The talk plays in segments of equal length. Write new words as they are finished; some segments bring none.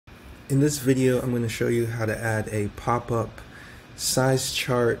In this video, I'm going to show you how to add a pop-up size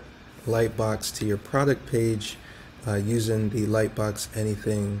chart lightbox to your product page using the Lightbox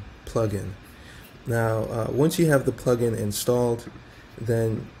Anything plugin. Now, once you have the plugin installed,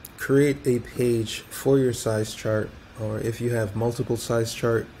 then create a page for your size chart, or if you have multiple size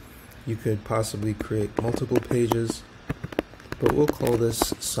chart, you could possibly create multiple pages, but we'll call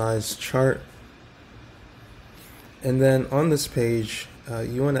this size chart. And then on this page,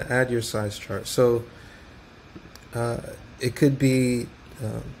 you want to add your size chart. So it could be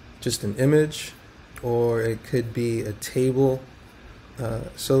just an image, or it could be a table.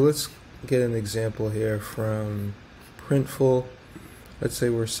 So let's get an example here from Printful. Let's say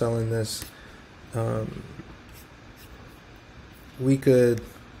we're selling this. We could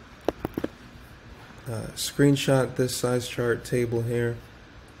screenshot this size chart table here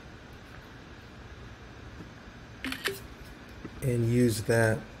and use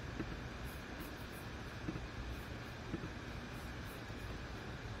that.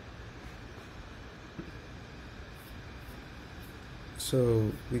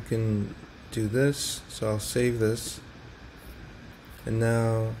 So we can do this. So I'll save this, and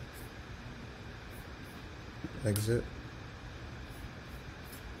now exit.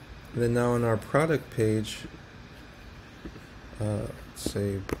 And then now on our product page, let's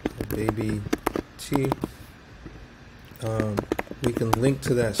say baby T, we can link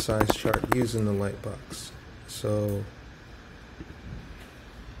to that size chart using the lightbox. So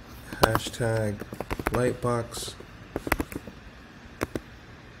hashtag lightbox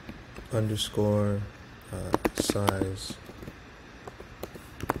underscore size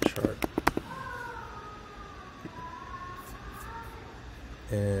chart,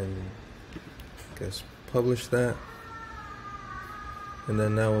 and I guess publish that. And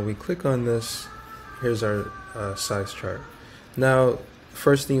then now when we click on this, here's our size chart. Now,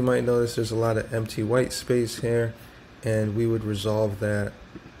 first thing you might notice, there's a lot of empty white space here, and we would resolve that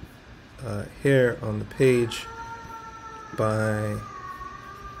here on the page by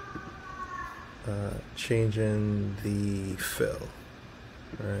changing the fill,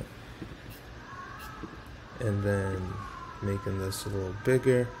 right? And then making this a little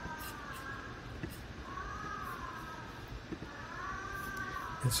bigger.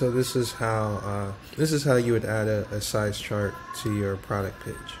 And so this is how you would add a size chart to your product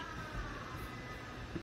page.